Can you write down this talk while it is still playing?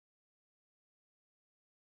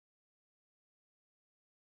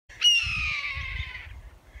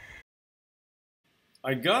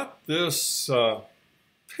I got this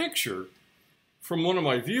picture from one of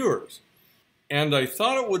my viewers, and I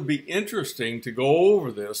thought it would be interesting to go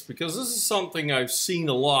over this because this is something I've seen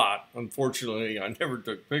a lot. Unfortunately, I never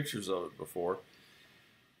took pictures of it before.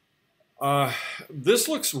 This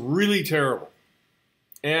looks really terrible,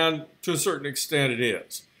 and to a certain extent it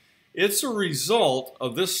is. It's a result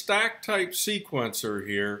of this stack type sequencer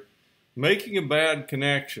here making a bad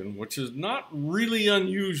connection, which is not really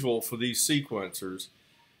unusual for these sequencers.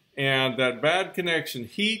 And that bad connection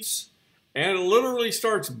heats and it literally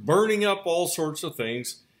starts burning up all sorts of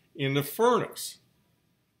things in the furnace.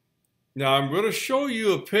 Now I'm going to show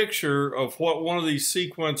you a picture of what one of these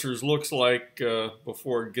sequencers looks like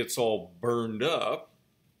before it gets all burned up.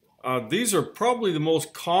 These are probably the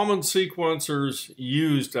most common sequencers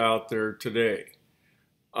used out there today.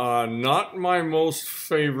 Not my most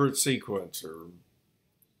favorite sequencer.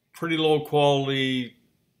 Pretty low quality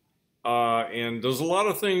and does a lot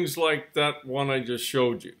of things like that one I just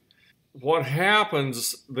showed you. What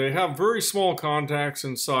happens, they have very small contacts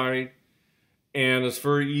inside, and it's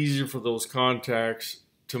very easy for those contacts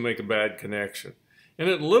to make a bad connection. And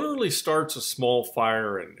it literally starts a small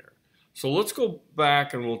fire in there. So let's go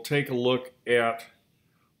back and we'll take a look at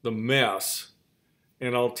the mess,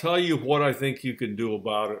 and I'll tell you what I think you can do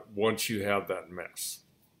about it once you have that mess.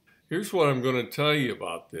 Here's what I'm going to tell you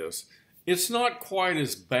about this. It's not quite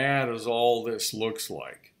as bad as all this looks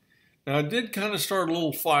like. Now, it did kind of start a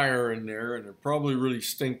little fire in there, and it probably really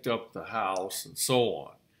stinked up the house and so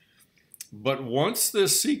on. But once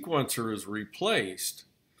this sequencer is replaced,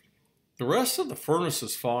 the rest of the furnace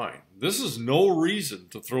is fine. This is no reason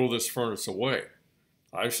to throw this furnace away.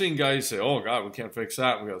 I've seen guys say, oh God, we can't fix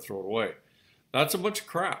that, we got to throw it away. That's a bunch of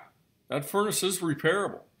crap. That furnace is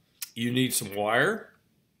repairable. You need some wire.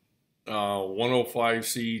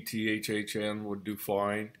 105C THHN would do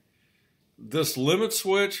fine. This limit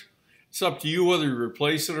switch, it's up to you whether you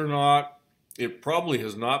replace it or not. It probably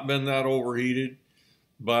has not been that overheated,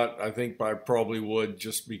 but I think I probably would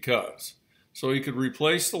just because. So you could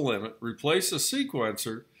replace the limit, replace the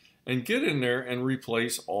sequencer, and get in there and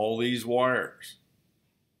replace all these wires.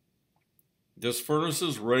 This furnace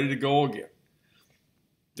is ready to go again.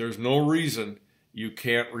 There's no reason you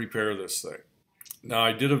can't repair this thing. Now,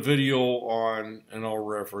 I did a video on, and I'll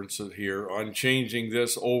reference it here, on changing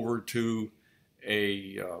this over to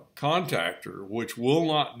a contactor, which will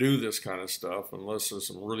not do this kind of stuff unless there's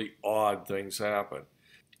some really odd things happen.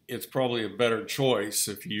 It's probably a better choice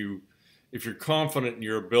if you're confident in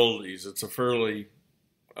your abilities. It's a fairly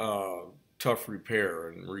tough repair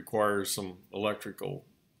and requires some electrical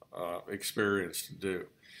experience to do.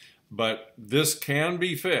 But this can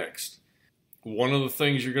be fixed. One of the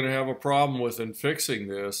things you're going to have a problem with in fixing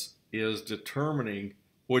this is determining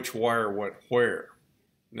which wire went where.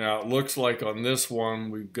 Now it looks like on this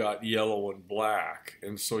one we've got yellow and black,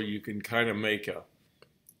 and so you can kind of make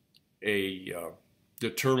a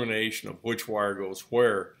determination of which wire goes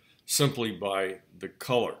where simply by the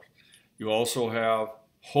color. You also have,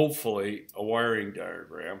 hopefully, a wiring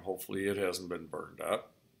diagram. Hopefully it hasn't been burned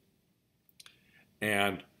up.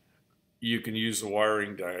 And you can use the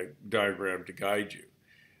wiring diagram to guide you.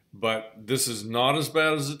 But this is not as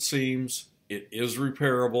bad as it seems. It is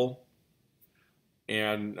repairable.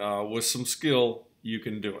 And with some skill, you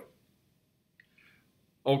can do it.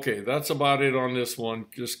 Okay, that's about it on this one.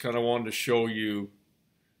 Just kind of wanted to show you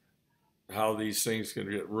how these things can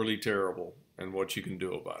get really terrible and what you can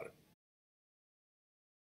do about it.